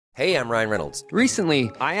Hey, I'm Ryan Reynolds.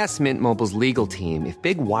 Recently, I asked Mint Mobile's legal team if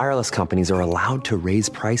big wireless companies are allowed to raise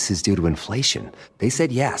prices due to inflation. They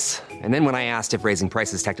said yes. And then when I asked if raising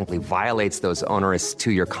prices technically violates those onerous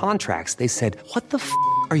two-year contracts, they said, "What the f***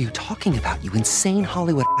 are you talking about, you insane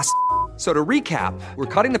Hollywood ass?" So to recap, we're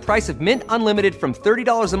cutting the price of Mint Unlimited from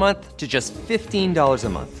 $30 a month to just $15 a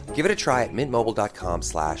month. Give it a try at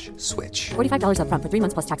mintmobile.com/switch. $45 up front for 3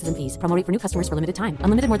 months plus taxes and fees. Promo rate for new customers for limited time.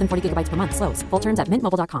 Unlimited more than 40 gigabytes per month. Slows full terms at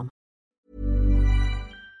mintmobile.com.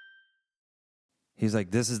 He's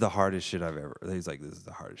like, this is the hardest shit I've ever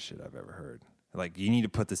heard. Like, you need to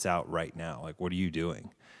put this out right now. Like, what are you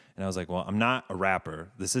doing? And I was like, well, I'm not a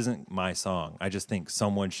rapper. This isn't my song. I just think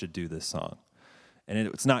someone should do this song. And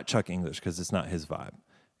it's not Chuck English because it's not his vibe.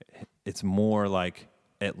 It's more like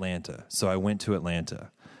Atlanta. So I went to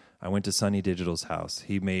Atlanta. I went to Sonny Digital's house.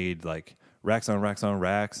 He made like racks on racks on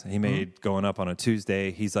racks. He made Going Up on a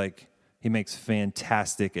Tuesday. He's like, he makes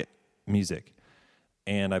fantastic music.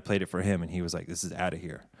 And I played it for him, and he was like, this is out of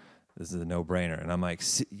here. This is a no-brainer. And I'm like,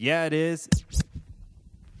 yeah, it is.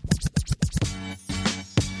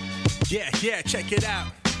 Yeah, check it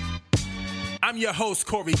out. I'm your host,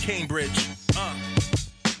 Corey Cambridge.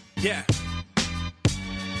 Yeah.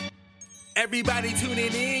 Everybody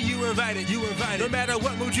tuning in, you invited. No matter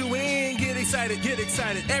what mood you in, get excited.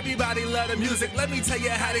 Everybody love the music, let me tell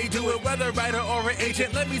you how they do it. Whether writer or an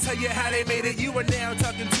agent, let me tell you how they made it. You are now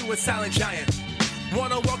talking to a silent giant.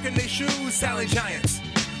 Wanna walk in their shoes, silent giants.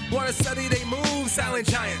 Wanna study they moves, silent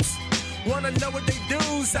giants. Wanna know what they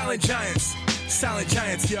do, silent giants. Silent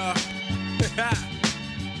giants, y'all.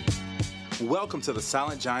 Welcome to the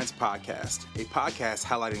Silent Giants Podcast, a podcast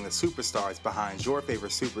highlighting the superstars behind your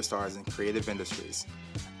favorite superstars in creative industries.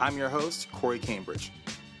 I'm your host, Corey Cambridge.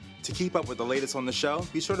 To keep up with the latest on the show,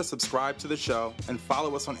 be sure to subscribe to the show and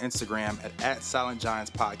follow us on Instagram at Silent Giants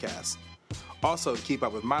Podcast. Also, to keep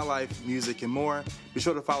up with my life, music, and more, be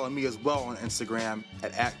sure to follow me as well on Instagram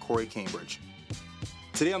at Corey Cambridge.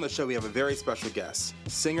 Today on the show, we have a very special guest,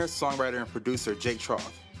 singer, songwriter, and producer Jake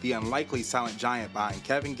Troth, the unlikely silent giant behind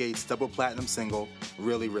Kevin Gates' double platinum single,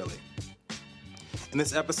 Really, Really. In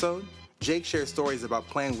this episode, Jake shares stories about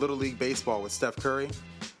playing Little League Baseball with Steph Curry,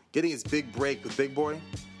 getting his big break with Big Boy,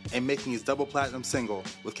 and making his double platinum single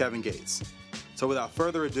with Kevin Gates. So without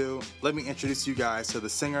further ado, let me introduce you guys to the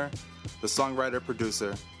singer, the songwriter,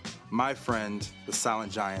 producer, my friend, the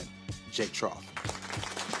silent giant, Jake Troth.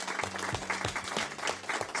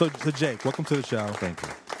 So Jake, welcome to the show. Thank you.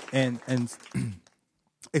 And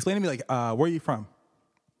explain to me, like, where are you from?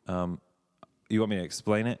 You want me to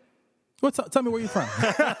explain it? Well, tell me where you're from.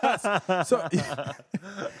 So,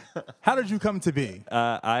 how did you come to be?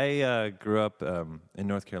 I grew up in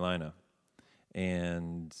North Carolina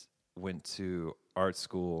and went to art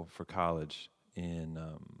school for college in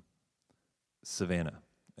Savannah,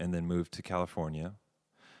 and then moved to California,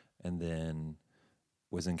 and then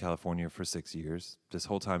was in California for 6 years. This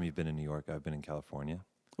whole time you've been in New York, I've been in California.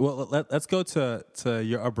 Well, let's go to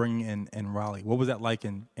your upbringing in Raleigh. What was that like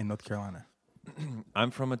in North Carolina?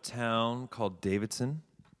 I'm from a town called Davidson,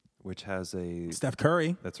 which has a... Steph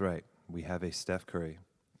Curry. That's right. We have a Steph Curry.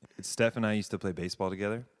 Steph and I used to play baseball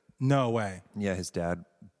together. No way. Yeah, his dad,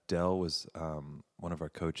 Dell, was one of our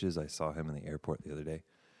coaches. I saw him in the airport the other day,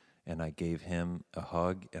 and I gave him a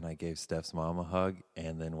hug, and I gave Steph's mom a hug,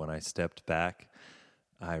 and then when I stepped back,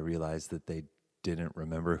 I realized that they didn't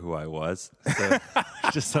remember who I was. So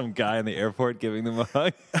just some guy in the airport giving them a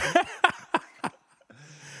hug.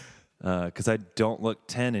 Because I don't look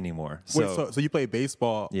 10 anymore. So you play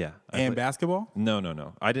baseball and basketball?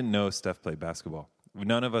 No. I didn't know Steph played basketball.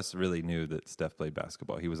 None of us really knew that Steph played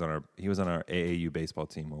basketball. He was on our AAU baseball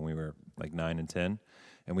team when we were like 9 and 10,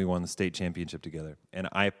 and we won the state championship together. And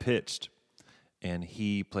I pitched, and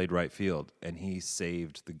he played right field, and he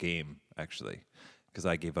saved the game, actually, because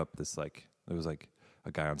I gave up this, like, there was like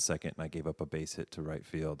a guy on second, and I gave up a base hit to right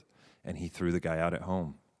field, and he threw the guy out at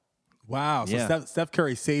home. Wow. So Steph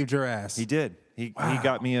Curry saved your ass. He did. He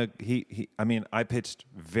got me I mean, I pitched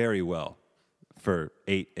very well for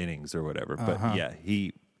 8 innings or whatever. But yeah,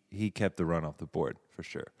 he kept the run off the board for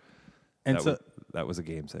sure. And that was a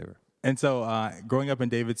game saver. And so growing up in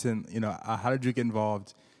Davidson, how did you get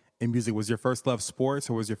involved in music? Was your first love sports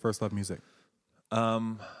or was your first love music?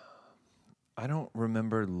 I don't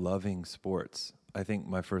remember loving sports. I think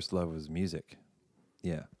my first love was music.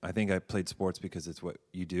 Yeah, I think I played sports because it's what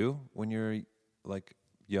you do when you're like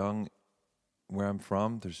young. Where I'm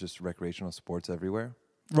from, there's just recreational sports everywhere.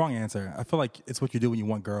 Wrong answer. I feel like it's what you do when you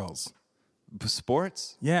want girls.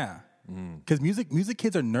 Sports? Yeah, because music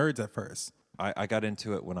kids are nerds at first. I got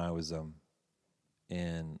into it when I was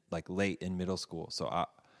in like late in middle school. So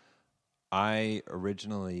I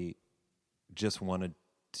originally just wanted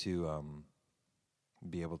to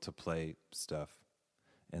be able to play stuff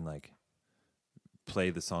and like play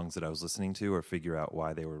the songs that I was listening to, or figure out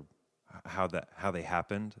why they were, how they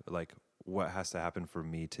happened, like what has to happen for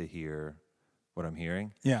me to hear what I'm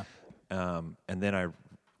hearing. Yeah. And then I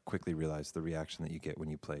quickly realized the reaction that you get when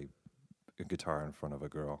you play a guitar in front of a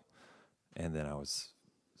girl. And then I was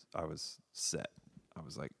set. I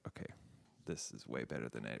was like, okay, this is way better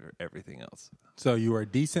than everything else. So you were a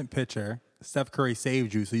decent pitcher. Steph Curry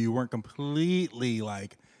saved you, so you weren't completely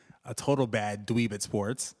like a total bad dweeb at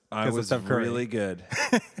sports. I was really good.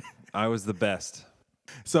 I was the best.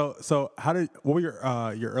 So what were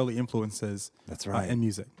your early influences? That's right. In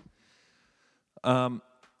music? I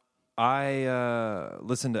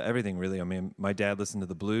listened to everything, really. I mean, my dad listened to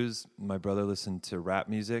the blues, my brother listened to rap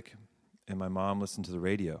music, and my mom listened to the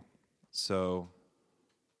radio. So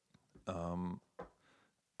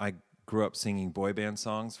I grew up singing boy band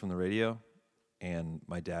songs from the radio, and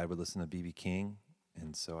my dad would listen to B.B. King,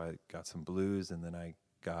 and so I got some blues, and then I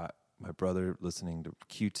got my brother listening to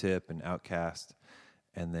Q-Tip and Outkast,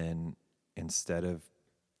 and then instead of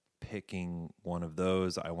picking one of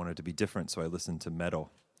those, I wanted to be different, so I listened to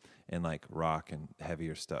metal and like rock and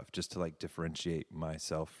heavier stuff, just to like differentiate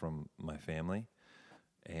myself from my family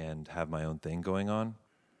and have my own thing going on.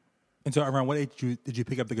 And so around what age did you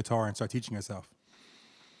pick up the guitar and start teaching yourself?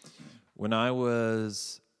 When I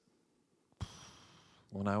was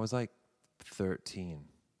like 13,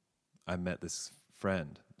 I met this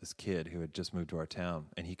kid who had just moved to our town,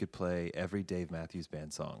 and he could play every Dave Matthews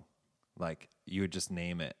Band song. Like, you would just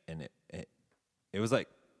name it, and it was like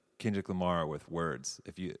Kendrick Lamar with words.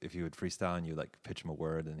 If you would freestyle and you like pitch him a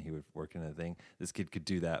word and he would work in a thing, this kid could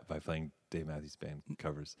do that by playing Dave Matthews Band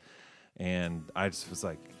covers. And I just was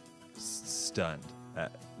like stunned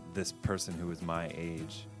at this person who was my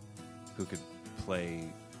age, who could play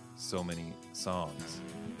so many songs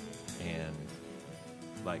and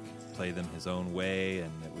like play them his own way,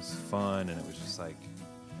 and it was fun, and it was just like,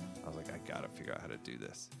 I was like, I gotta figure out how to do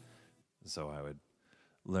this. So I would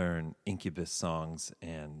learn Incubus songs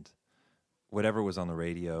and whatever was on the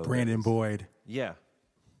radio. Brandon Boyd. Yeah,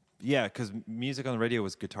 because music on the radio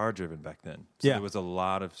was guitar driven back then. So there was a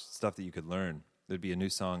lot of stuff that you could learn. Thered be a new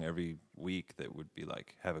song every week that would be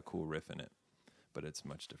like, have a cool riff in it, but it's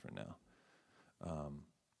much different now.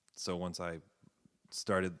 So once I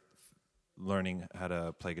started learning how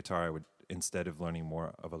to play guitar, I would, instead of learning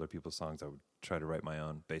more of other people's songs, I would try to write my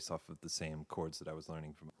own based off of the same chords that I was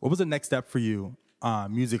learning from. What was the next step for you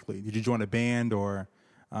musically? Did you join a band, or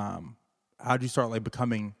how did you start like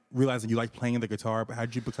realizing you like playing the guitar, but how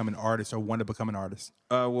did you become an artist or want to become an artist?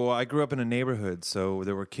 Well, I grew up in a neighborhood, so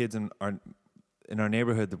there were kids in our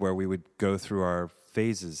neighborhood where we would go through our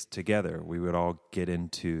phases together. We would all get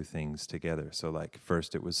into things together. So like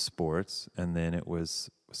first it was sports, and then it was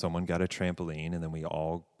someone got a trampoline, and then we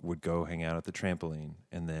all would go hang out at the trampoline,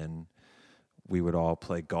 and then we would all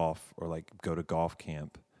play golf or like go to golf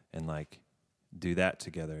camp and like do that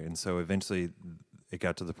together. And so eventually it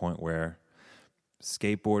got to the point where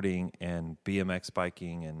skateboarding and BMX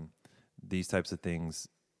biking and these types of things,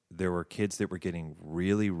 there were kids that were getting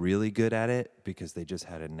really, really good at it because they just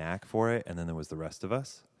had a knack for it, and then there was the rest of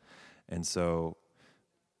us. And so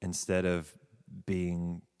instead of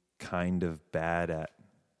being kind of bad at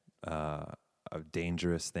a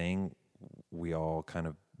dangerous thing, we all kind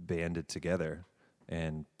of banded together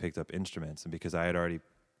and picked up instruments. And because I had already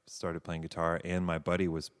started playing guitar and my buddy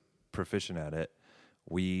was proficient at it,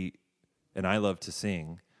 and I loved to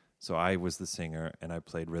sing, so I was the singer and I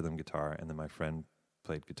played rhythm guitar, and then my friend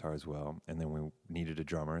played guitar as well, and then we needed a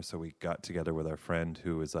drummer, so we got together with our friend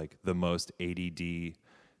who was like the most ADD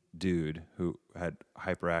dude who had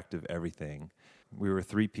hyperactive everything. We were a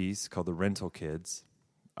 3-piece called the Rental Kids.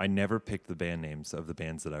 I never picked the band names of the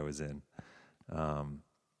bands that I was in.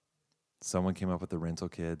 Someone came up with the Rental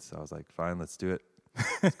Kids. I was like, fine, let's do it.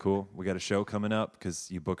 It's cool. We got a show coming up, because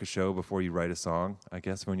you book a show before you write a song, I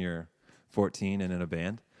guess, when you're 14 and in a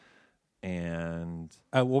band. And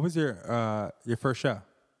what was your first show?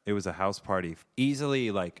 It was a house party,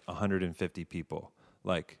 easily like 150 people.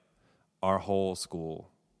 Like our whole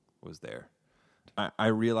school was there. I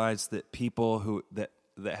realized that people that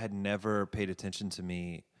had never paid attention to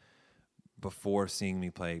me before seeing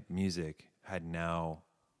me play music had now,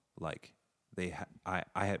 like, I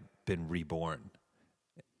had been reborn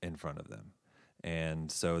in front of them.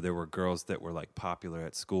 And so there were girls that were like popular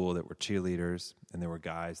at school that were cheerleaders, and there were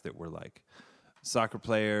guys that were like soccer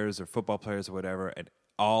players or football players or whatever, and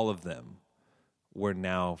all of them were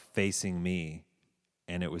now facing me,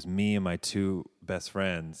 and it was me and my 2 best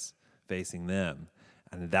friends facing them.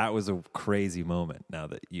 And that was a crazy moment now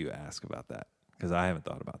that you ask about that, because I haven't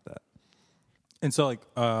thought about that. And so, like,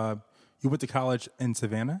 you went to college in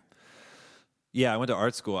Savannah? Yeah, I went to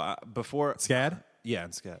art school. Before SCAD? Yeah,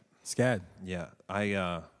 in SCAD. SCAD. Yeah.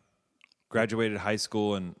 I graduated high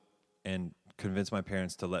school and convinced my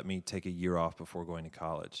parents to let me take a year off before going to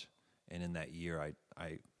college. And in that year,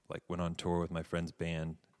 I like went on tour with my friend's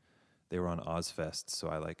band. They were on Ozfest, so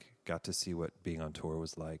I like got to see what being on tour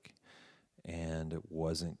was like. And it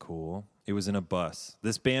wasn't cool. It was in a bus.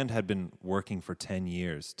 This band had been working for 10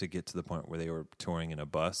 years to get to the point where they were touring in a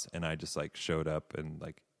bus, and I just like showed up, and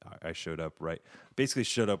like I showed up basically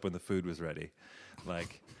showed up when the food was ready.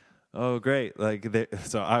 Like, oh great.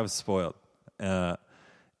 So I was spoiled.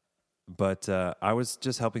 But I was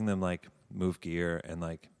just helping them like move gear and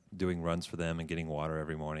like doing runs for them and getting water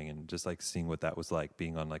every morning, and just like seeing what that was like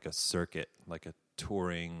being on like a circuit, like a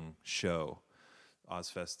touring show.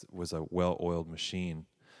 Ozfest was a well-oiled machine,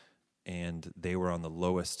 and they were on the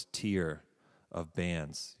lowest tier of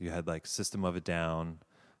bands. You had like System of a Down,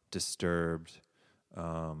 Disturbed,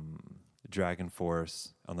 Dragon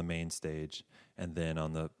Force on the main stage, and then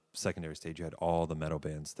on the secondary stage you had all the metal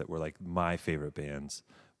bands that were like my favorite bands.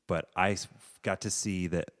 But I got to see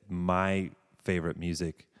that my favorite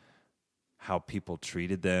music, how people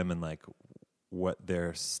treated them, and like what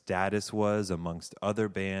their status was amongst other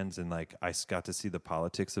bands, and like I got to see the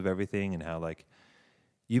politics of everything, and how like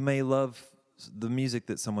you may love the music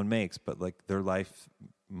that someone makes, but like their life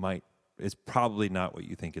is probably not what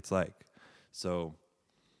you think it's like. So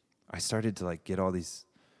I started to like get all these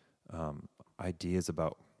ideas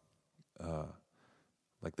about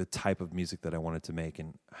like the type of music that I wanted to make,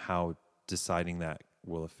 and how deciding that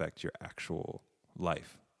will affect your actual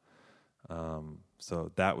life.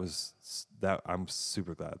 So that was that. I'm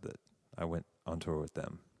super glad that I went on tour with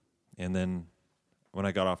them. And then when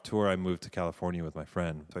I got off tour, I moved to California with my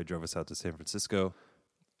friend. So I drove us out to San Francisco,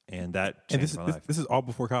 and that changed my life. This is all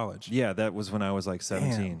before college? Yeah, that was when I was like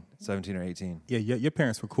 17 or 18. Yeah, your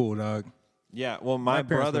parents were cool, dog. Yeah, well, my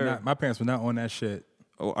brother... My parents were not on that shit.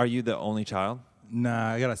 Oh, are you the only child?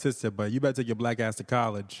 Nah, I got a sister, but you better take your black ass to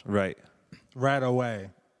college. Right. Right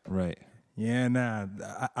away. Right. Yeah, nah.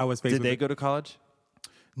 I was faced Did they go to college?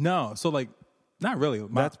 No, so like, not really.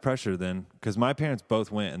 That's pressure then, because my parents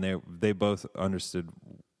both went, and they both understood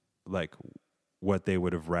like what they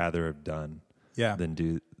would have rather have done than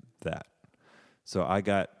do that. So I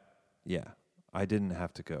didn't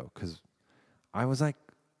have to go, because I was like,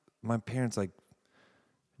 my parents like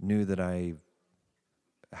knew that I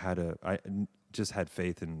just had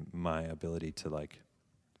faith in my ability to like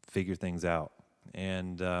figure things out.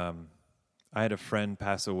 And I had a friend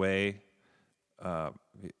pass away.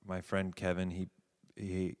 My friend Kevin,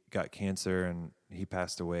 he got cancer and he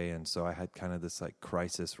passed away, and so I had kind of this like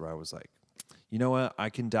crisis where I was like, you know what, I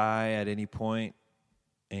can die at any point,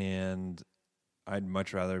 and I'd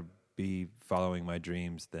much rather be following my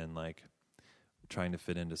dreams than like trying to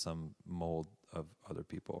fit into some mold of other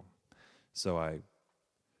people. So I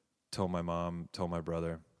told my mom, told my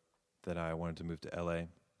brother that I wanted to move to LA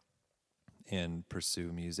and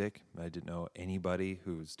pursue music. I didn't know anybody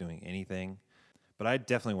who was doing anything. But I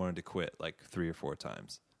definitely wanted to quit like 3 or 4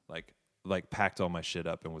 times. Like packed all my shit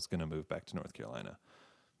up and was going to move back to North Carolina.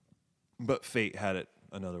 But fate had it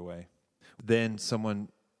another way. Then someone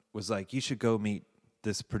was like, you should go meet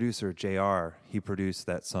this producer, JR. He produced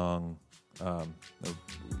that song,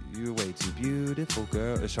 You're Way Too Beautiful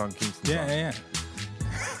Girl. It's Sean Kingston song.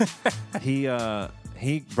 Yeah.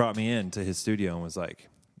 He brought me into his studio and was like,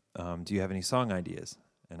 do you have any song ideas?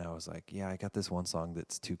 And I was like, yeah, I got this one song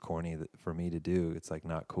that's too corny for me to do. It's like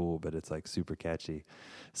not cool, but it's like super catchy.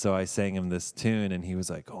 So I sang him this tune, and he was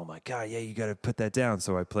like, oh my God, yeah, you got to put that down.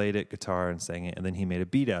 So I played it, guitar, and sang it, and then he made a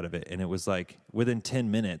beat out of it. And it was like, within 10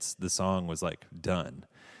 minutes, the song was like done.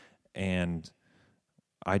 And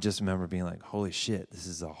I just remember being like, holy shit, this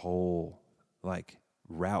is a whole like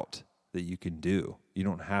route that you can do. You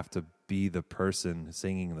don't have to be the person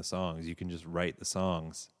singing the songs. You can just write the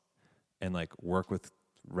songs and like work with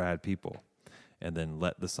rad people, and then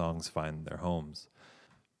let the songs find their homes.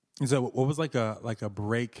 And so, what was like a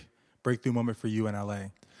breakthrough moment for you in LA,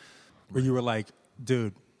 where you were like,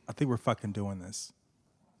 "Dude, I think we're fucking doing this.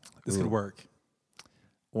 This could work."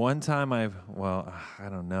 One time, I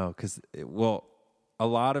don't know, because a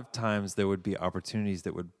lot of times there would be opportunities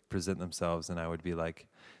that would present themselves, and I would be like,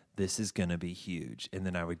 this is going to be huge. And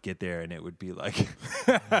then I would get there and it would be like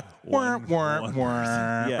one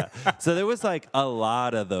yeah. So there was like a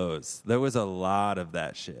lot of those. There was a lot of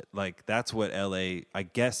that shit. Like that's what LA, I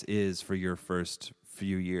guess, is for your first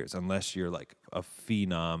few years, unless you're like a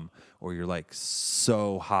phenom or you're like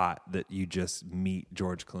so hot that you just meet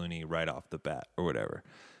George Clooney right off the bat or whatever.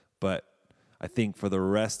 But I think for the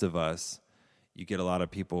rest of us, you get a lot of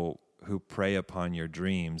people who prey upon your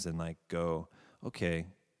dreams and like go, okay,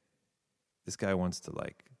 this guy wants to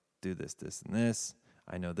like do this, this, and this.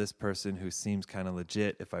 I know this person who seems kind of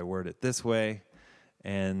legit if I word it this way.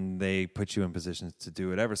 And they put you in positions to do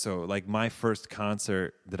whatever. So like my first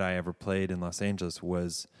concert that I ever played in Los Angeles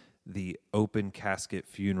was the open casket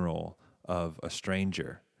funeral of a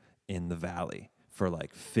stranger in the Valley for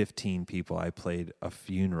like 15 people. I played a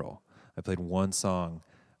funeral. I played one song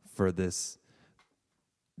for this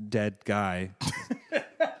dead guy.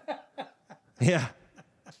 Yeah.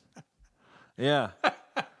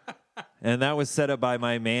 And that was set up by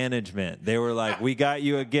my management. They were like, we got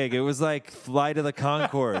you a gig. It was like Flight of the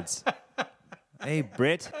Conchords. Hey,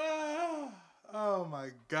 Britt. Oh, my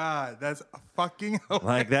God. That's fucking hilarious.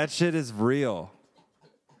 Like, that shit is real.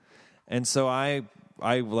 And so I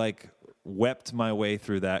like wept my way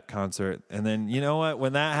through that concert. And then, you know what?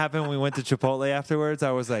 When that happened, we went to Chipotle afterwards.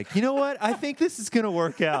 I was like, you know what? I think this is going to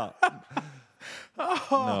work out.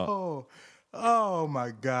 No. Oh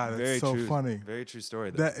my God, that's so funny. Very true story,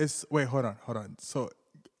 though. That is. Wait, hold on. So,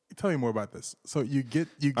 tell me more about this. So you get.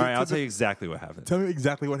 All right, I'll tell you exactly what happened. Tell me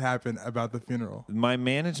exactly what happened about the funeral. My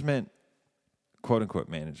management, quote unquote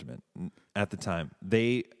management, at the time,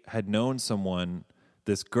 they had known someone,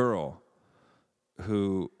 this girl,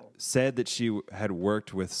 who said that she had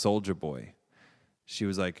worked with Soulja Boy. She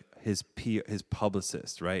was like his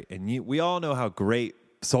publicist, right? And we all know how great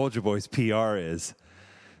Soulja Boy's PR is.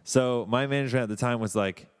 So my management at the time was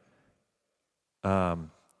like, we're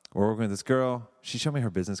working with this girl. She showed me her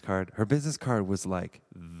business card. Her business card was like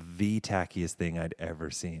the tackiest thing I'd ever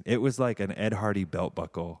seen. It was like an Ed Hardy belt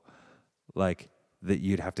buckle, like that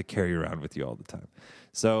you'd have to carry around with you all the time.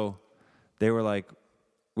 So they were like,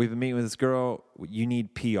 we've been meeting with this girl. You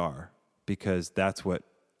need PR because that's what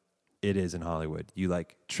it is in Hollywood. You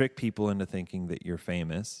like trick people into thinking that you're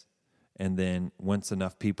famous. And then once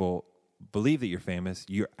enough people believe that you're famous,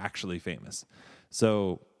 you're actually famous.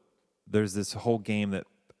 So there's this whole game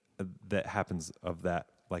that happens of that,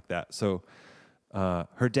 like that. So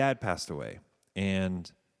her dad passed away,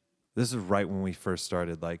 and this is right when we first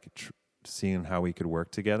started like seeing how we could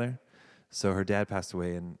work together. So her dad passed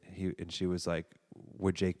away, and she was like,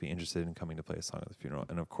 would Jake be interested in coming to play a song at the funeral?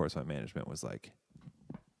 And of course my management was like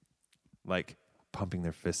pumping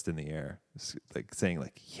their fist in the air, like saying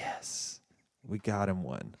like, yes, we got him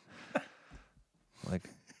one.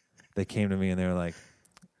 Like, they came to me and they were like,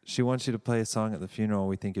 she wants you to play a song at the funeral.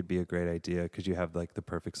 We think it'd be a great idea because you have like the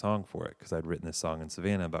perfect song for it. Because I'd written this song in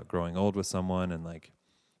Savannah about growing old with someone, and like,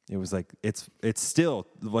 it was like it's still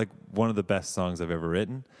like one of the best songs I've ever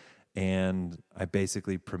written. And I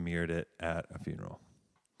basically premiered it at a funeral.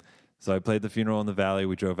 So I played the funeral in the Valley.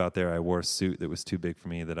 We drove out there. I wore a suit that was too big for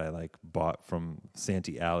me that I like bought from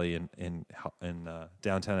Santee Alley in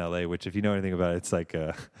downtown LA. Which, if you know anything about it, it's like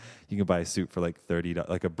you can buy a suit for like $30,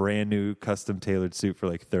 like a brand new custom tailored suit for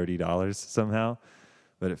like $30 somehow.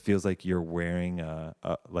 But it feels like you're wearing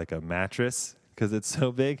like a mattress because it's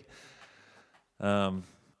so big. And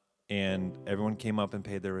everyone came up and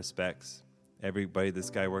paid their respects. Everybody, this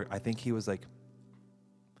guy worked. I think he was like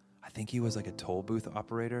a toll booth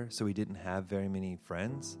operator, so he didn't have very many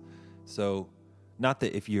friends. So, not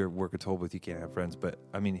that if you work a toll booth you can't have friends, but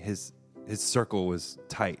I mean his circle was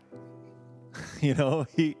tight. You know,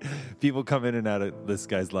 people come in and out of this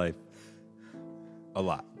guy's life a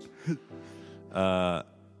lot.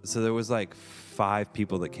 So there was like 5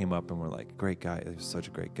 people that came up and were like, great guy. He was such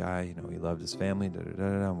a great guy. You know, he loved his family,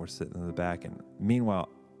 and we're sitting in the back. And meanwhile,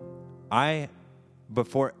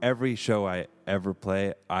 before every show I ever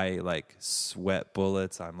play, I like sweat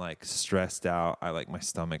bullets. I'm like stressed out. My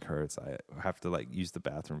stomach hurts. I have to like use the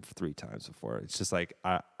bathroom 3 times before. It's just like,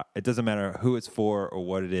 it doesn't matter who it's for or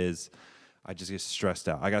what it is. I just get stressed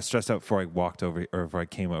out. I got stressed out before I walked over, or before I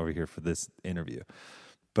came over here for this interview.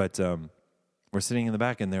 But we're sitting in the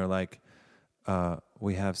back, and they're like,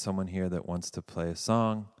 we have someone here that wants to play a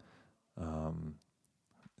song.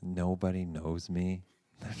 Nobody knows me.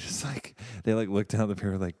 They're just like, they like look down the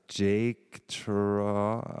paper like, Jake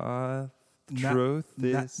Troth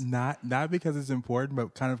is not because it's important,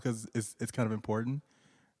 but kind of because it's kind of important.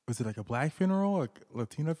 Was it like a black funeral, a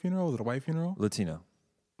Latino funeral? Was it a white funeral? Latino.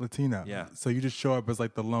 Yeah. So you just show up as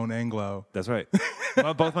like the lone Anglo. That's right.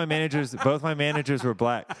 Well, both my managers were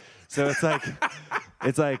black. So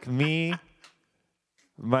it's like me,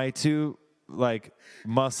 my 2 like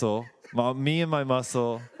muscle, me and my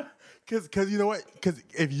muscle. Because you know what? Because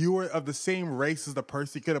if you were of the same race as the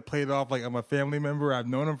person, you could have played it off like I'm a family member. I've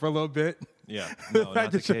known him for a little bit. Yeah, no,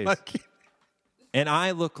 not the case. And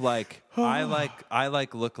I look like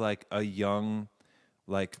look like a young,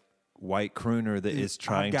 like white crooner that is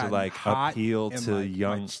trying to like appeal to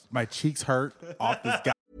young. My cheeks hurt off this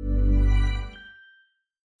guy.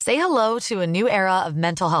 Say hello to a new era of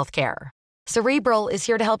mental health care. Cerebral is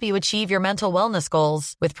here to help you achieve your mental wellness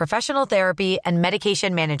goals with professional therapy and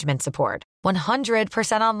medication management support.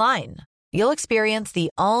 100% online. You'll experience the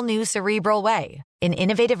all-new Cerebral Way, an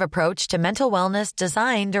innovative approach to mental wellness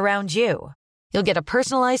designed around you. You'll get a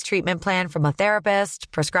personalized treatment plan from a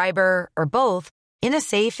therapist, prescriber, or both in a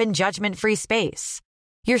safe and judgment-free space.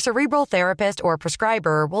 Your Cerebral therapist or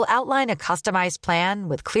prescriber will outline a customized plan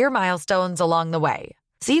with clear milestones along the way,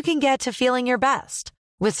 so you can get to feeling your best.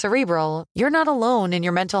 With Cerebral, you're not alone in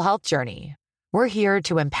your mental health journey. We're here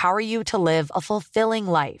to empower you to live a fulfilling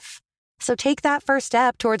life. So take that first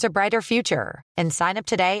step towards a brighter future and sign up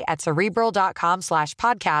today at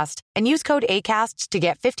Cerebral.com/podcast and use code ACAST to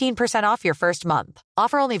get 15% off your first month.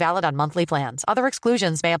 Offer only valid on monthly plans. Other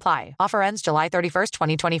exclusions may apply. Offer ends July 31st,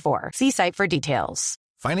 2024. See site for details.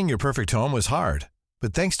 Finding your perfect home was hard,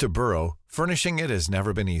 but thanks to Burrow, furnishing it has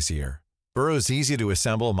never been easier. Burrow's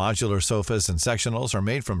easy-to-assemble modular sofas and sectionals are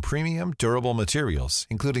made from premium, durable materials,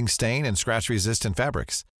 including stain and scratch-resistant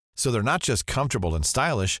fabrics. So they're not just comfortable and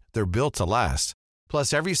stylish, they're built to last.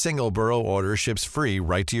 Plus, every single Burrow order ships free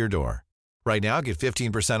right to your door. Right now, get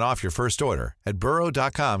 15% off your first order at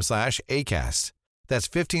burrow.com/ACAST. That's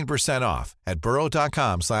 15% off at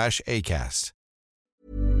burrow.com/ACAST.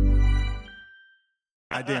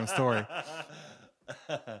 Goddamn story.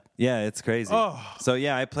 Yeah, it's crazy. Oh. So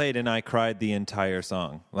yeah, I played and I cried the entire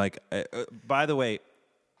song. Like, by the way,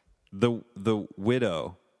 the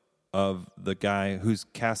widow of the guy whose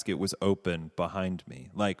casket was open behind me.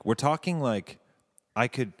 Like, we're talking like I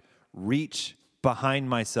could reach behind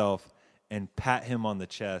myself and pat him on the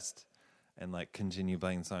chest and like continue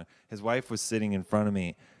playing the song. His wife was sitting in front of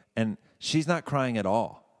me and she's not crying at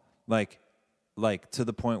all. Like to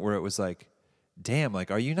the point where it was like, damn, like,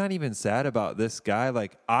 are you not even sad about this guy?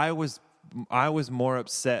 Like, I was more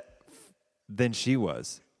upset than she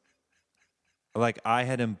was. Like, I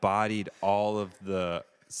had embodied all of the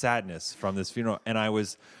sadness from this funeral, and I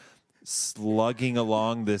was slugging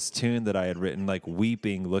along this tune that I had written, like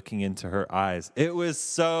weeping, looking into her eyes. It was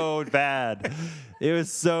so bad. It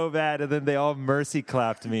was so bad. And then they all mercy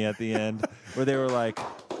clapped me at the end, where they were like,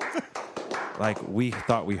 we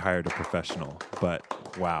thought we hired a professional, but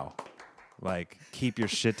wow. Like, keep your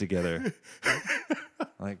shit together.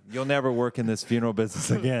 Like, you'll never work in this funeral business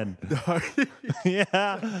again.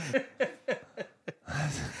 Yeah.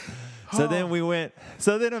 So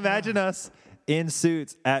then imagine us in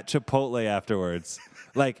suits at Chipotle afterwards.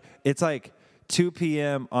 Like, it's like 2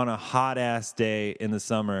 p.m. on a hot ass day in the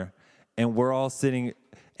summer, and we're all sitting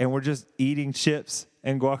and we're just eating chips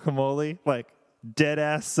and guacamole, like dead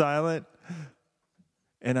ass silent.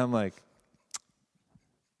 And I'm like,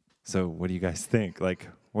 so what do you guys think? Like,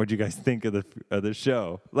 what do you guys think of the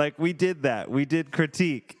show? Like, we did that. We did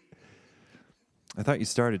critique. I thought you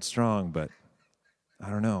started strong, but I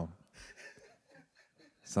don't know.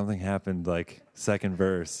 Something happened, like, second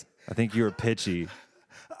verse. I think you were pitchy.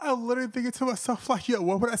 I literally thinking to myself, like, yo,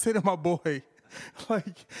 what would I say to my boy?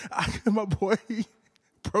 Like, my boy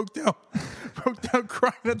broke down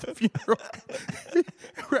crying at the funeral.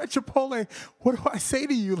 We're at Chipotle. What do I say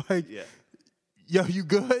to you? Like, yo, you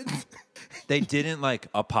good? They didn't, like,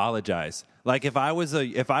 apologize. Like, if I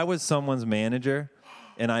was someone's manager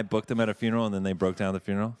and I booked them at a funeral and then they broke down the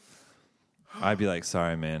funeral, I'd be like,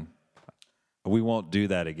 sorry, man. We won't do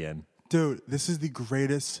that again. Dude, this is the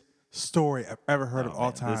greatest story I've ever heard of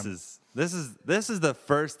all time. This is the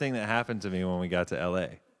first thing that happened to me when we got to LA.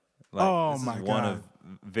 Like,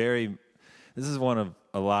 this is one of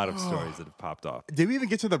a lot of stories that have popped off. Did we even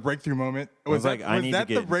get to the breakthrough moment? Was that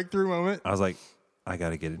the breakthrough moment? I was like, I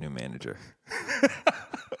got to get a new manager.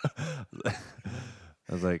 I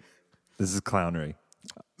was like, this is clownery.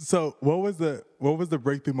 So what was the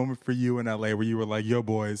breakthrough moment for you in LA where you were like, yo,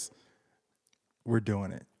 boys, we're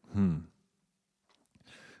doing it?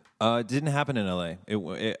 It didn't happen in LA.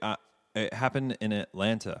 It happened in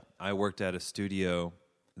Atlanta. I worked at a studio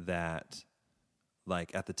that,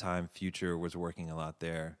 like, at the time, Future was working a lot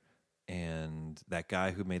there. And that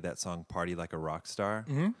guy who made that song Party Like a Rock Star,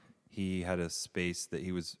 he had a space that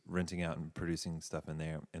he was renting out and producing stuff in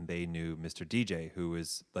there. And they knew Mr. DJ, who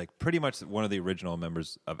was, like, pretty much one of the original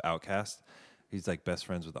members of Outkast. He's, like, best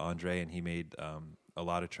friends with Andre, and he made a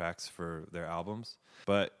lot of tracks for their albums.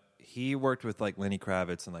 But he worked with like Lenny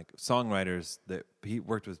Kravitz and like songwriters that he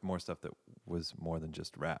worked with more stuff that was more than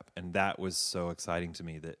just rap. And that was so exciting to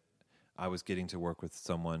me that I was getting to work with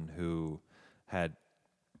someone who had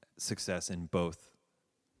success in both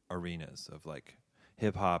arenas of like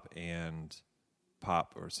hip hop and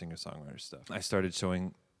pop or singer-songwriter stuff. I started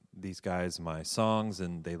showing these guys my songs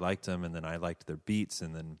and they liked them, and then I liked their beats,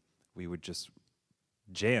 and then we would just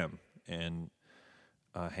jam and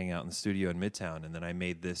hang out in the studio in Midtown. And then I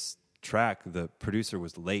made this track. The producer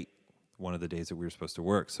was late one of the days that we were supposed to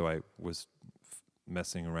work, so I was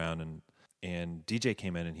messing around, and DJ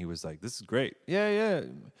came in and he was like, "This is great." Yeah.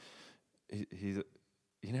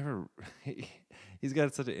 He's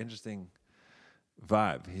got such an interesting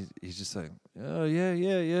vibe. He's just like, "Oh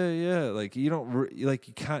yeah." Like you don't like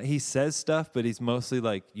you can't. He says stuff, but he's mostly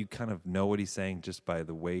like you kind of know what he's saying just by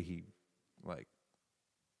the way he like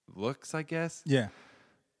looks, I guess. Yeah.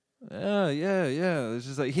 Yeah. It's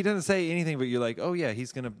just like he doesn't say anything, but you're like, oh yeah,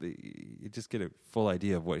 he's gonna be. You just get a full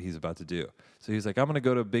idea of what he's about to do. So he's like, I'm gonna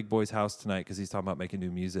go to Big Boy's house tonight because he's talking about making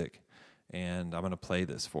new music, and I'm gonna play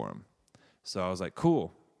this for him. So I was like,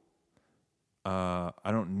 cool. I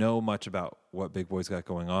don't know much about what Big Boy's got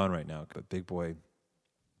going on right now, but Big Boy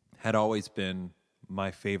had always been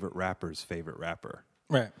my favorite rapper's favorite rapper.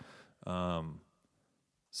 Right.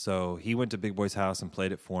 So he went to Big Boy's house and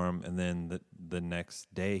played it for him, and then the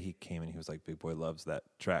next day he came and he was like, Big Boy loves that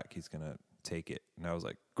track. He's going to take it. And I was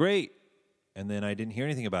like, great. And then I didn't hear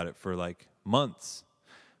anything about it for like months,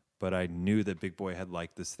 but I knew that Big Boy had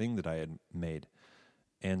liked this thing that I had made.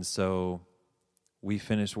 And so we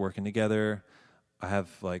finished working together. I have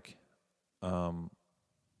like, I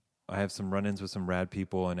have some run-ins with some rad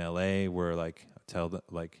people in LA where like I tell them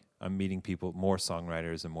like I'm meeting people, more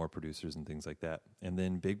songwriters and more producers and things like that. And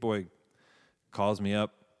then Big Boy calls me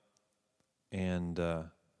up and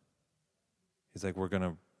he's like, we're going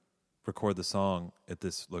to record the song at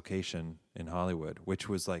this location in Hollywood, which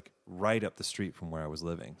was like right up the street from where I was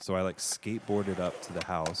living. So I like skateboarded up to the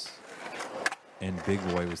house, and Big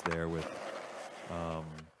Boy was there with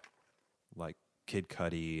like Kid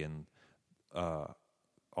Cudi and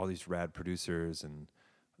all these rad producers and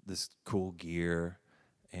this cool gear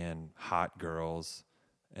and hot girls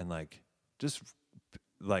and like just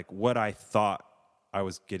like what I thought I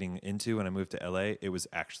was getting into when I moved to LA. It was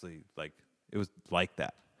actually like, it was like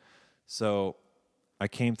that. So I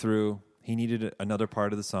came through. He needed another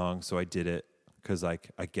part of the song, so I did it because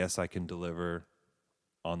like I guess I can deliver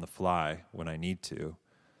on the fly when I need to.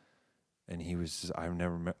 And he was just, I'll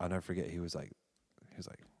never forget. He was like,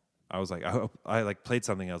 I was like, I hope I like played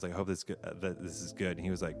something. I was like, I hope this is good. And he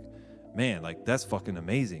was like, man, like that's fucking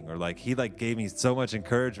amazing. Or like he like gave me so much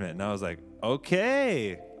encouragement, and I was like,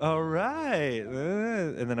 okay, all right.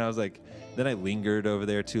 And then I was like, then I lingered over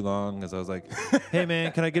there too long because I was like, hey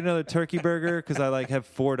man, can I get another turkey burger? Because I like have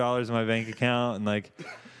 $4 in my bank account, and like,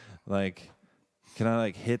 can I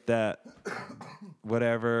like hit that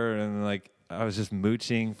whatever? And like I was just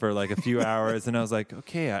mooching for like a few hours, and I was like,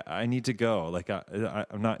 okay, I need to go. Like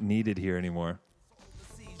I'm not needed here anymore.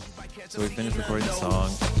 So we finished recording the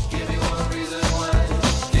song. Give me one reason why.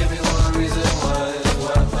 Give me one reason why.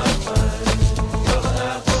 You're the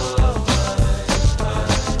apple of my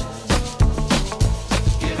eye.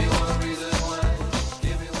 Give me one reason why.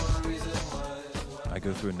 Give me one reason why. I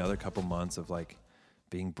go through another couple months of like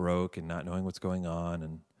being broke and not knowing what's going on,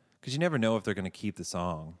 and because you never know if they're going to keep the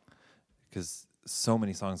song, because so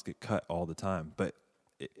many songs get cut all the time. But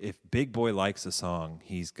if Big Boy likes a song,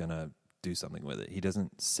 he's going to do something with it. He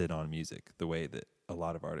doesn't sit on music the way that a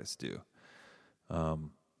lot of artists do.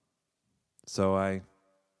 So I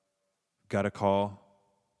got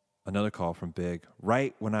another call from Big,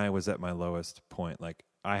 right when I was at my lowest point. Like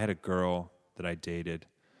I had a girl that I dated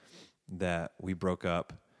that we broke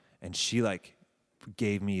up, and she like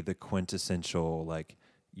gave me the quintessential, like,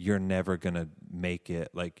 you're never going to make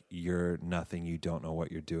it. Like, you're nothing. You don't know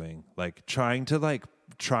what you're doing. Like trying so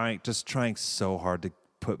hard to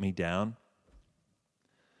put me down.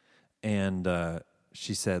 And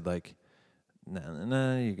she said like,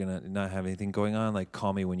 no, you're gonna not have anything going on. Like,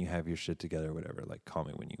 call me when you have your shit together or whatever. Like, call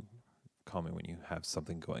me when you have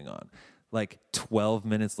something going on. Like 12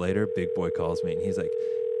 minutes later, Big Boy calls me and he's like,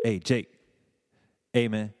 hey Jake, hey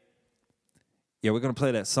man, yeah, we're gonna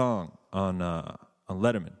play that song on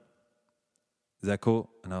Letterman. Is that cool?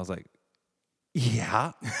 And I was like,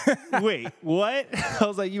 yeah. Wait, what? I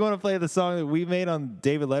was like, you want to play the song that we made on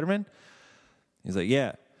David Letterman? He's like,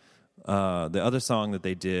 yeah. The other song that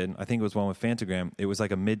they did, I think it was one with Fantagram. It was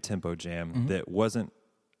like a mid-tempo jam that wasn't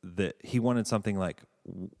that he wanted something like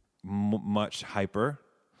much hyper,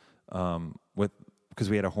 with because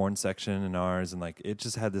we had a horn section in ours, and like it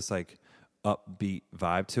just had this like upbeat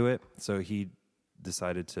vibe to it. So he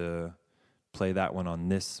decided to play that one on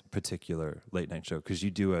this particular late night show, because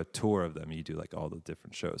you do a tour of them, you do like all the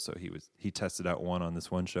different shows. So he tested out one on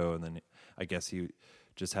this one show, and then I guess he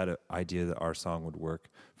just had an idea that our song would work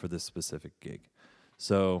for this specific gig.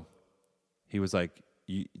 So he was like,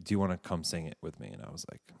 do you want to come sing it with me? And I was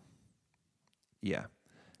like, yeah.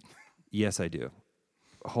 Yes, I do.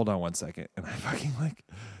 Hold on one second. And I fucking like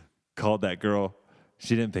called that girl.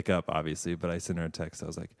 She didn't pick up, obviously, but I sent her a text. I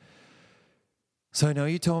was like, so I know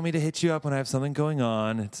you told me to hit you up when I have something going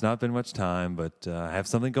on. It's not been much time, but I have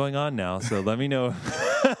something going on now. So let me know.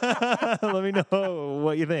 Let me know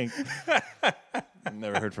what you think.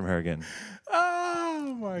 Never heard from her again.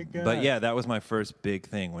 Oh, my God. But yeah, that was my first big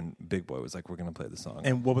thing when Big Boy was like, we're going to play the song.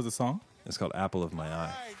 And what was the song? It's called Apple of My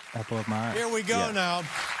Eye. Apple of My Eye. Here we go now.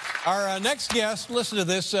 Our next guest, listen to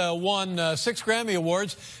this, won 6 Grammy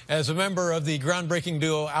Awards as a member of the groundbreaking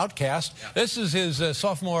duo Outkast. Yeah. This is his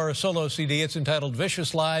sophomore solo CD. It's entitled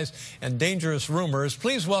Vicious Lies and Dangerous Rumors.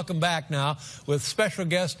 Please welcome back now with special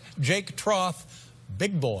guest Jake Troth,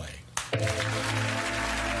 Big Boy.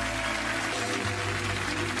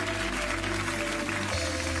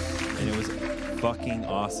 And it was fucking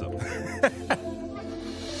awesome.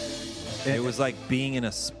 It was like being in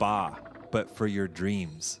a spa, but for your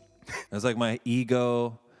dreams. It was like my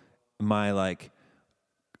ego, my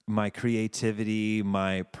creativity,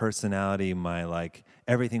 my personality,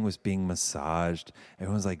 everything was being massaged.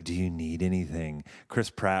 Everyone was like, do you need anything? Chris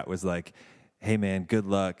Pratt was like, hey man, good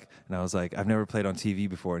luck. And I was like, I've never played on TV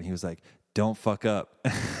before. And he was like, don't fuck up.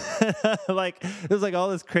 Like, it was like all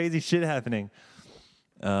this crazy shit happening.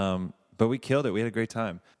 But we killed it. We had a great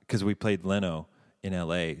time because we played Leno in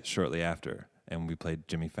LA shortly after, and we played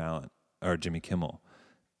Jimmy Kimmel.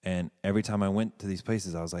 And every time I went to these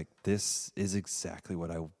places, I was like, this is exactly what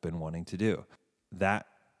I've been wanting to do. That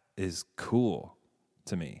is cool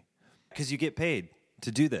to me because you get paid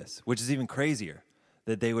to do this, which is even crazier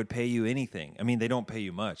that they would pay you anything. I mean, they don't pay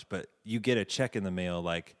you much, but you get a check in the mail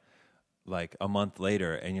like a month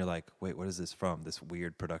later, and you're like, wait, what is this from? This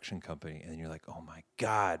weird production company. And you're like, oh my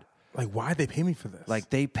God. Like, why'd they pay me for this? Like,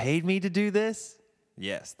 they paid me to do this?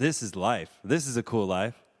 Yes, this is life. This is a cool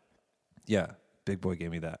life. Yeah, Big Boy gave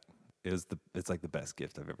me that. It's like the best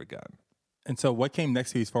gift I've ever gotten. And so what came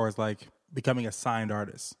next to you as far as like becoming a signed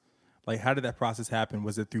artist? Like, how did that process happen?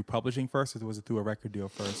 Was it through publishing first, or was it through a record deal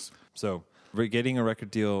first? So getting a record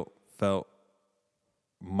deal felt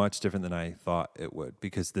much different than I thought it would,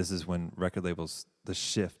 because this is when record labels, the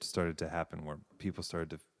shift started to happen where people started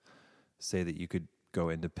to say that you could go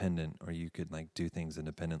independent, or you could like do things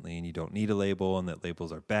independently and you don't need a label, and that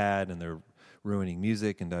labels are bad and they're ruining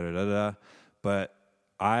music and da-da-da-da. But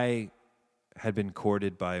I had been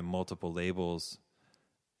courted by multiple labels,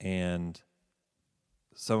 and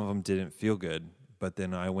some of them didn't feel good. But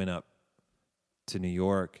then I went up to New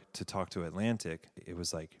York to talk to Atlantic. It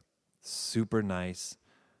was like super nice,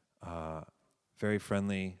 very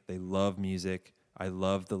friendly. They love music. I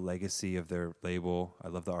love the legacy of their label. I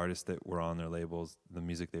love the artists that were on their labels, the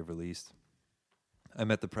music they've released. I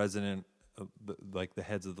met the president, the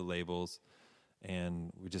heads of the labels,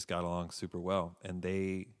 and we just got along super well. And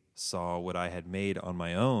they saw what I had made on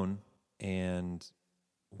my own and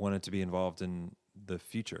wanted to be involved in the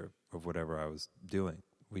future of whatever I was doing.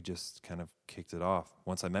 We just kind of kicked it off.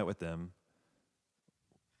 Once I met with them,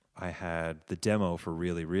 I had the demo for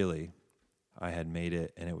Really, Really. I had made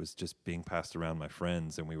it, and it was just being passed around my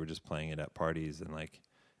friends, and we were just playing it at parties and like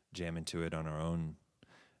jamming to it on our own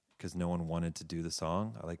because no one wanted to do the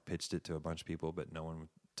song. I like pitched it to a bunch of people, but no one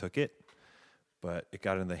took it. But it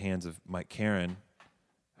got in the hands of Mike Caron,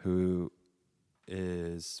 who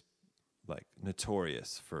is like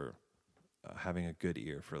notorious for having a good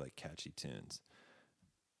ear for like catchy tunes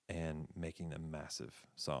and making them massive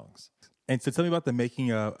songs. And so tell me about the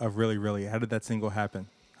making of Really, Really. How did that single happen?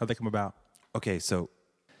 How'd that come about? Okay, so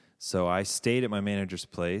I stayed at my manager's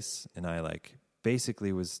place, and I like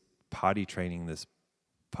basically was potty training this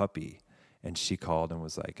puppy, and she called and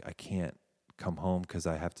was like, I can't come home because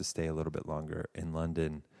I have to stay a little bit longer in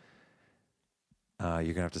London.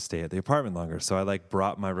 You're gonna have to stay at the apartment longer. So I like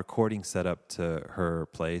brought my recording setup to her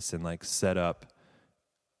place and like set up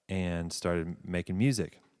and started making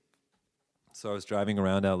music. So I was driving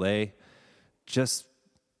around LA, just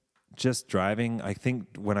driving. I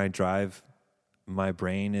think when I drive, my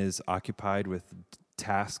brain is occupied with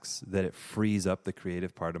tasks that it frees up the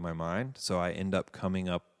creative part of my mind. So I end up coming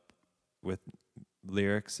up with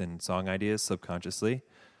lyrics and song ideas subconsciously.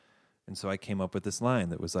 And so I came up with this line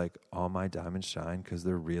that was like, all my diamonds shine because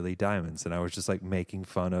they're really diamonds. And I was just like making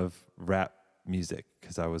fun of rap music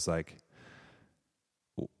because I was like,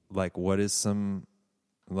 what is some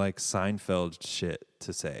like Seinfeld shit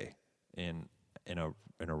to say in a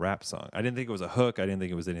rap song? I didn't think it was a hook. I didn't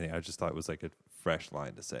think it was anything. I just thought it was like a fresh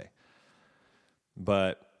line to say.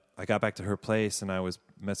 But I got back to her place and I was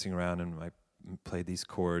messing around and I played these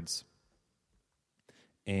chords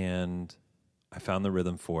and I found the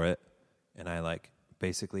rhythm for it. And I like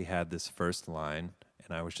basically had this first line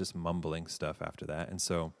and I was just mumbling stuff after that. And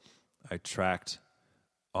so I tracked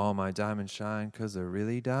all my diamonds shine because they're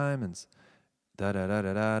really diamonds. Da da da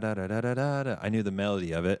da da da da da da da. I knew the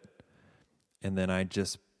melody of it. And then I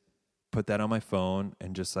just put that on my phone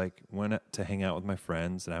and just like went to hang out with my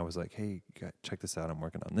friends. And I was like, hey, check this out. I'm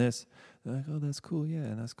working on this. They're like, oh, that's cool. Yeah,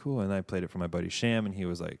 and that's cool. And I played it for my buddy Sham. And he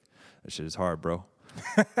was like, that shit is hard, bro.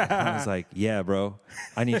 I was like, yeah, bro.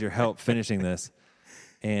 I need your help finishing this.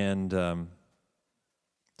 And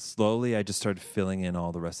slowly I just started filling in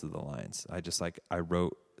all the rest of the lines. I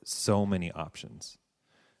wrote so many options.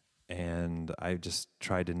 And I just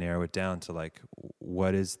tried to narrow it down to like,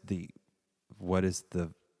 what is the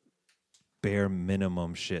bare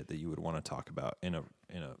minimum shit that you would want to talk about in a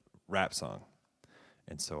rap song.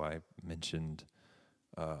 And so I mentioned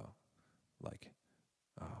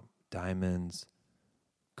diamonds,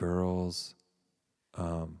 girls,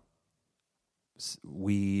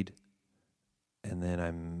 weed, and then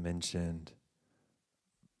I mentioned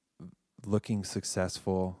looking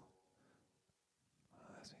successful.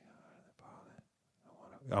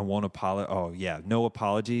 I won't apologize. Oh yeah, no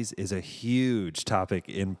apologies is a huge topic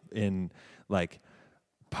in like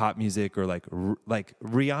pop music or like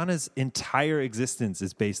Rihanna's entire existence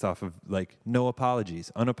is based off of like no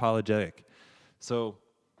apologies, unapologetic. So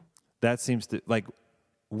that seems to like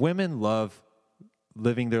women love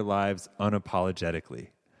living their lives unapologetically.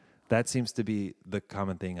 That seems to be the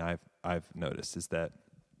common thing I've noticed is that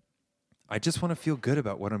I just want to feel good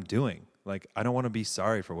about what I'm doing. Like I don't want to be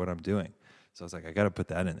sorry for what I'm doing. So I was like, I got to put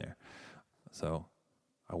that in there. So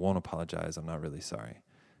I won't apologize. I'm not really sorry.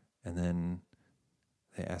 And then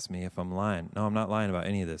they asked me if I'm lying. No, I'm not lying about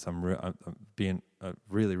any of this. I'm being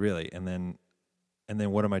really, really. And then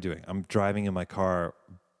what am I doing? I'm driving in my car,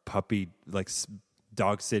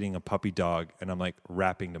 dog sitting a puppy dog, and I'm like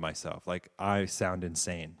rapping to myself. Like I sound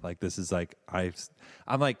insane. Like this is like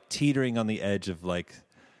I'm like teetering on the edge of like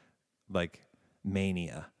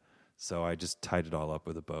mania. So I just tied it all up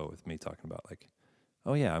with a bow with me talking about like,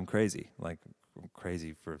 oh yeah, I'm crazy. Like I'm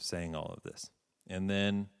crazy for saying all of this. And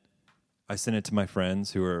then I sent it to my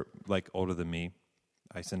friends who are like older than me.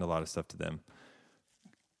 I send a lot of stuff to them.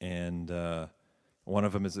 And one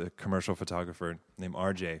of them is a commercial photographer named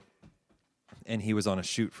RJ. And he was on a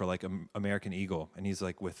shoot for like American Eagle. And he's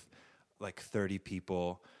like with like 30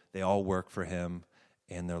 people. They all work for him.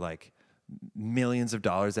 And they're like millions of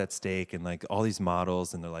dollars at stake and like all these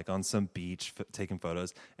models. And they're like on some beach taking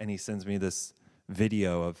photos. And he sends me this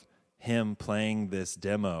video of him playing this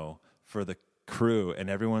demo for the crew. And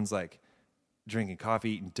everyone's like drinking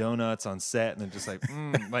coffee, eating donuts on set. And they're just like,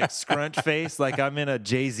 like scrunch face. Like I'm in a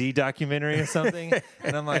Jay-Z documentary or something.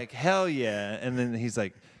 And I'm like, hell yeah. And then he's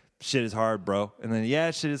like, shit is hard, bro. And then,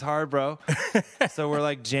 yeah, shit is hard, bro. So we're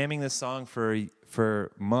like jamming this song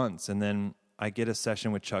for months. And then I get a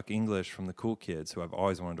session with Chuck English from the Cool Kids, who I've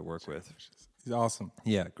always wanted to work with. He's awesome.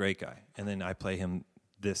 Yeah, great guy. And then I play him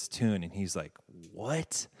this tune, and he's like,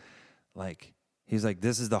 what? Like, he's like,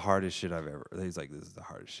 this is the hardest shit I've ever, he's like, this is the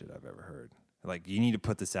hardest shit I've ever heard. Like, you need to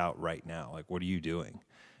put this out right now. Like, what are you doing?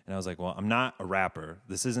 And I was like, well, I'm not a rapper.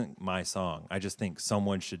 This isn't my song. I just think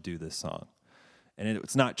someone should do this song. And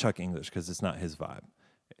it's not Chuck English because it's not his vibe.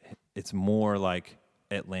 It's more like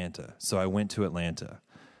Atlanta. So I went to Atlanta.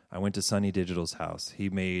 I went to Sonny Digital's house. He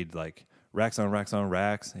made like racks on racks on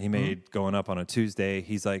racks. He made Going Up on a Tuesday.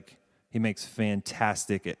 He's like, he makes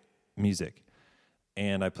fantastic music.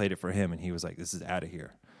 And I played it for him, and he was like, this is out of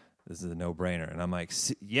here. This is a no-brainer. And I'm like,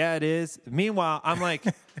 yeah, it is. Meanwhile, I'm like,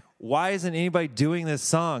 why isn't anybody doing this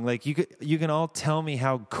song? Like, you can all tell me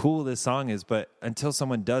how cool this song is, but until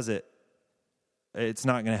someone does it, it's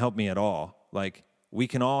not going to help me at all. Like, we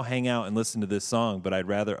can all hang out and listen to this song, but I'd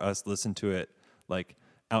rather us listen to it, like,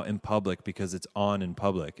 out in public because it's on in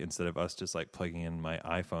public instead of us just, like, plugging in my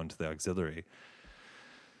iPhone to the auxiliary.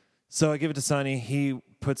 So I give it to Sonny. He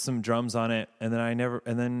puts some drums on it, and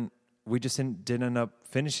then we just didn't end up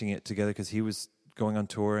finishing it together because he was going on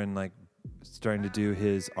tour and, like, starting to do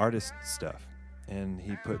his artist stuff. And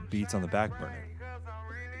he put beats on the back burner.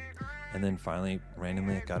 And then finally,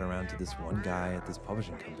 randomly, it got around to this one guy at this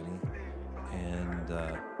publishing company, and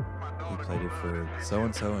he played it for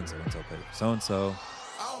so-and-so, and so-and-so played it for so-and-so.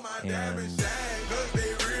 And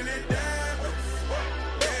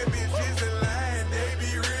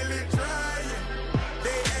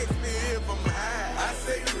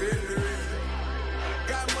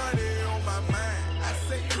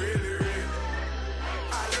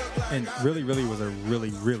And really, really was a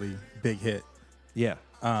really, really big hit. Yeah.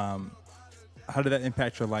 How did that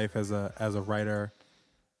impact your life as a writer?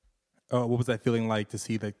 What was that feeling like to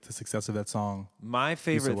see the success of that song? My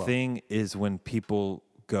favorite thing is when people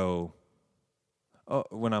go, oh,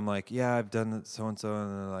 when I'm like, yeah, I've done so and so,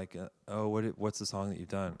 and they're like, oh, what's the song that you've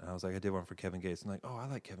done? And I was like, I did one for Kevin Gates. And like, oh, I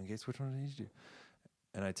like Kevin Gates. Which one did you do?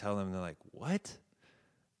 And I tell them, and they're like, what?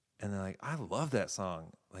 And they're like, I love that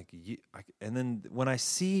song. Like, and then when I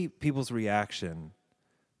see people's reaction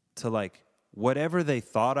to like whatever they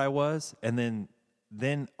thought I was, and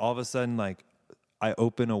then all of a sudden, like, I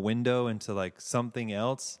open a window into like something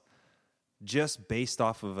else just based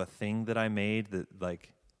off of a thing that I made that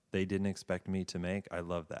like they didn't expect me to make. I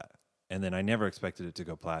love that. And then I never expected it to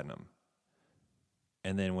go platinum.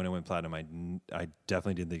 And then when it went platinum, I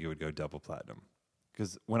definitely didn't think it would go double platinum.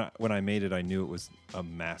 Because when I made it, I knew it was a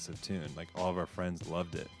massive tune. Like, all of our friends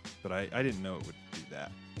loved it. But I didn't know it would do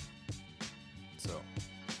that. So.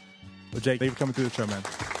 Well, Jake, thank you for coming through the show, man.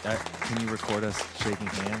 Can you record us shaking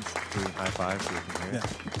hands, doing high fives so we can hear it?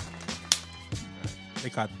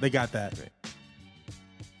 Yeah. They got that. Great.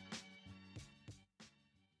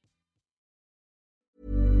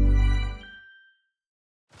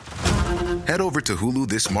 Head over to Hulu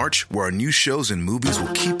this March, where our new shows and movies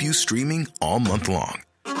will keep you streaming all month long.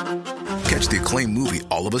 Catch the acclaimed movie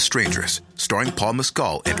All of Us Strangers, starring Paul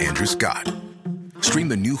Mescal and Andrew Scott. Stream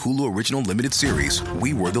the new Hulu original limited series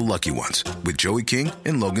We Were the Lucky Ones with Joey King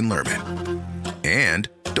and Logan Lerman. And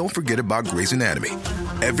don't forget about Grey's Anatomy.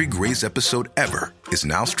 Every Grey's episode ever is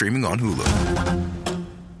now streaming on Hulu.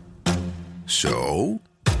 So,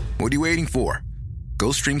 what are you waiting for?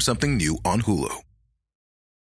 Go stream something new on Hulu.